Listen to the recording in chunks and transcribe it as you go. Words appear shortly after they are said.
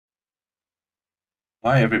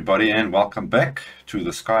Hi everybody and welcome back to the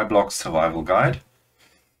Skyblock Survival Guide.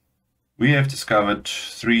 We have discovered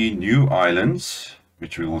 3 new islands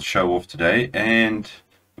which we will show off today and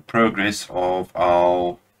the progress of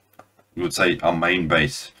our main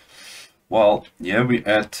base. Well, here we're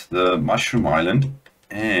at the Mushroom Island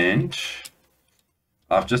and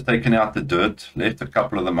I've just taken out the dirt, left a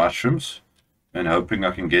couple of the mushrooms and hoping I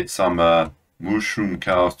can get some mushroom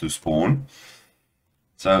cows to spawn.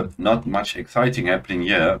 So not much exciting happening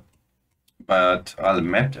here, but I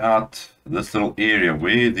mapped out this little area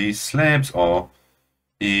where these slabs are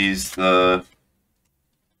is the,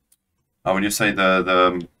 how would you say,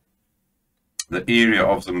 the area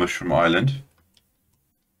of the Mushroom Island.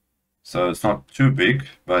 So it's not too big,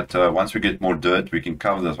 but once we get more dirt, we can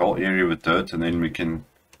cover this whole area with dirt and then we can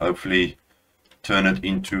hopefully turn it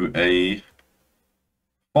into a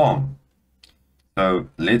farm. So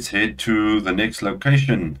let's head to the next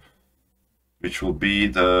location, which will be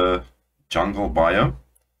the jungle biome.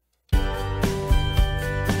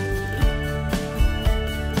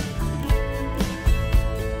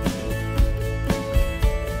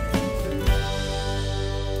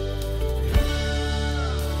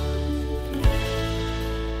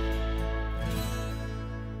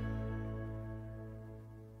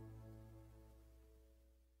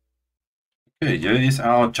 Okay, here is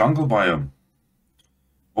our jungle biome.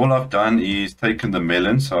 All I've done is taken the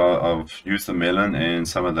melon, so I've used the melon and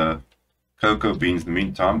some of the cocoa beans in the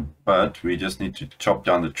meantime, but we just need to chop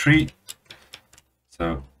down the tree.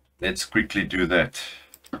 So let's quickly do that.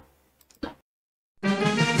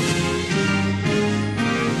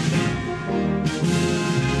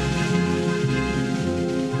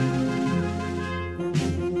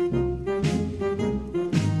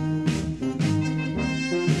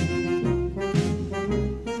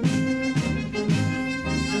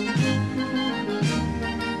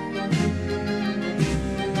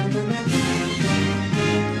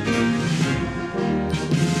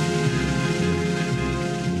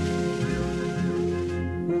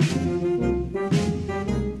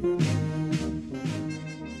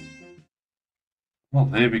 Well,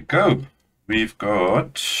 there we go. We've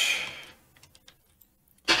got,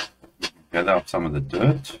 gather up some of the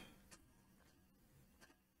dirt.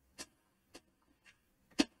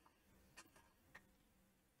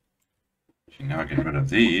 Now get rid of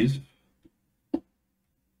these.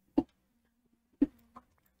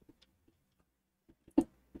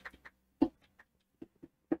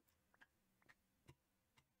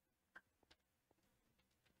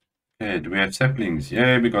 Okay, do we have saplings?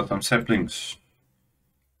 Yeah, we got some saplings.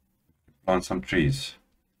 Plant some trees.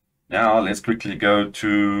 Now let's quickly go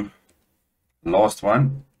to the last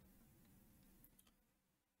one.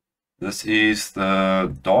 This is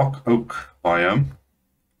the dark oak biome.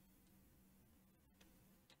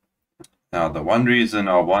 Now the one reason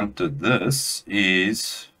I wanted this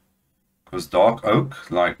is because dark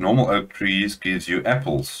oak, like normal oak trees, gives you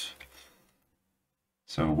apples.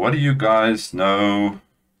 So what do you guys know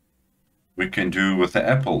we can do with the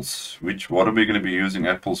apples? What are we going to be using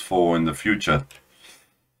apples for in the future?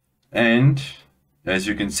 And as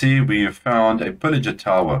you can see, we have found a pillager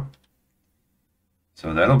tower.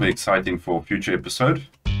 So that'll be exciting for a future episode.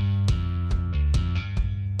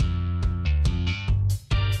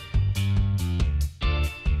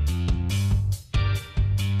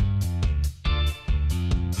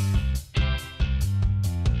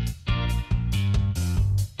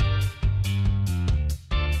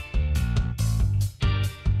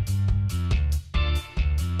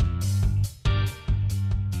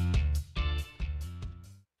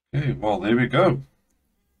 Okay, well, there we go.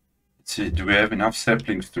 Let's see, do we have enough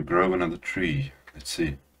saplings to grow another tree? Let's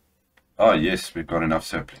see. Oh, yes, we've got enough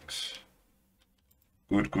saplings.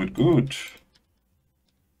 Good, good, good.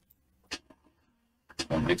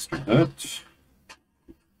 Some extra dirt.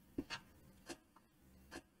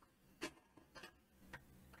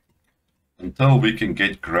 Until we can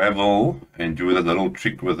get gravel and do the little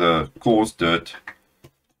trick with the coarse dirt.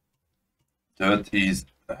 Dirt is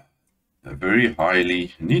very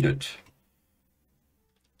highly needed.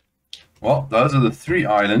 Well, those are the 3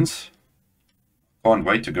 islands. Can't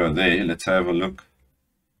wait to go there. Let's have a look.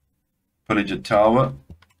 Pillager tower.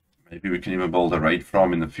 Maybe we can even build a raid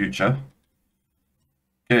farm in the future.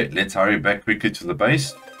 Okay, let's hurry back quickly to the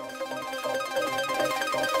base.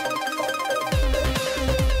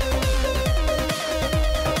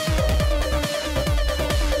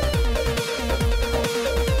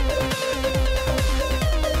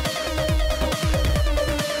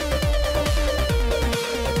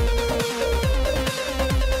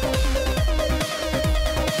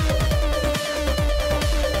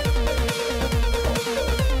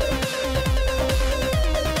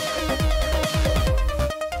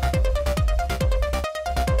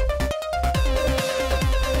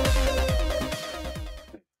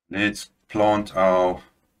 let's plant our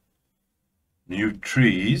new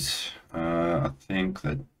trees. I think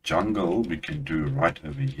the jungle we can do right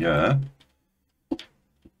over here.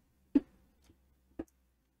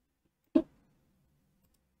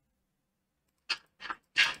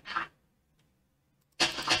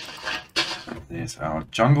 There's our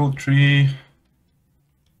jungle tree.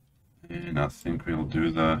 And I think we'll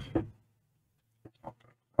do the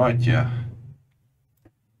right here.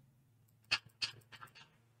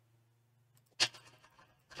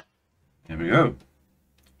 There we go.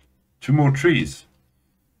 2 more trees.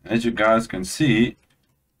 As you guys can see,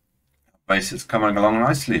 our base is coming along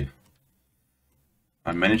nicely.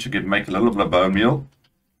 I managed to make a little bit of bone meal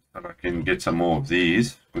so I can get some more of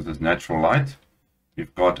these with this natural light.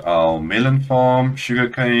 We've got our melon farm,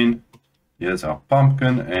 sugarcane. Here's our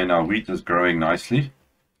pumpkin, and our wheat is growing nicely.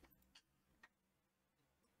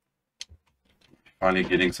 Finally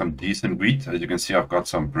getting some decent wheat. As you can see, I've got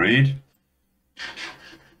some bread.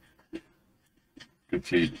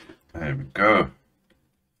 Quickly, there we go.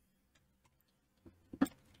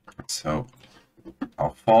 So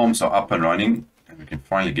our farms are up and running, and we can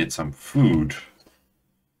finally get some food.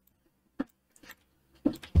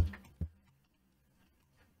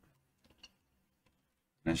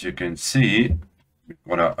 As you can see, we've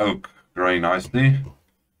got our oak growing nicely,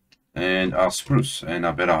 and our spruce, and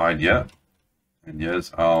our better hide here. And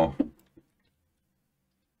here's our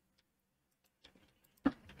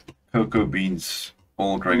cocoa beans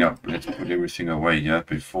all growing up. Let's put everything away here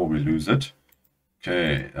before we lose it.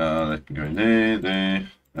 Okay, that can go in there,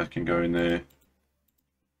 that can go in there.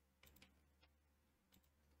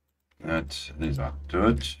 There's our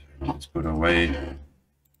dirt. Let's put away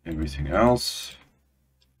everything else.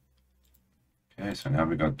 Okay, so now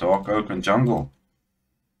we got dark oak and jungle.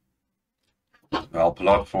 Help a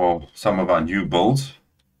lot for some of our new builds.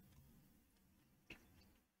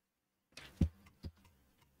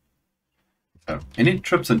 So any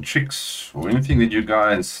tips and tricks or anything that you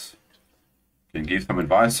guys can give some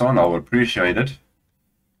advice on, I would appreciate it.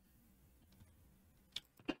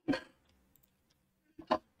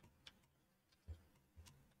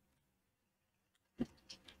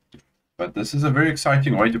 But this is a very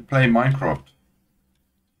exciting way to play Minecraft.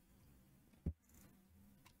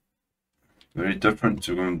 Very different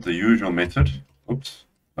to the usual method. Oops,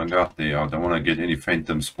 hung out there. I don't want to get any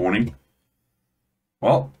phantom spawning.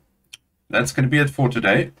 Well, that's going to be it for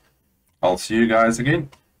today. I'll see you guys again.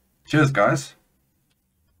 Cheers, guys.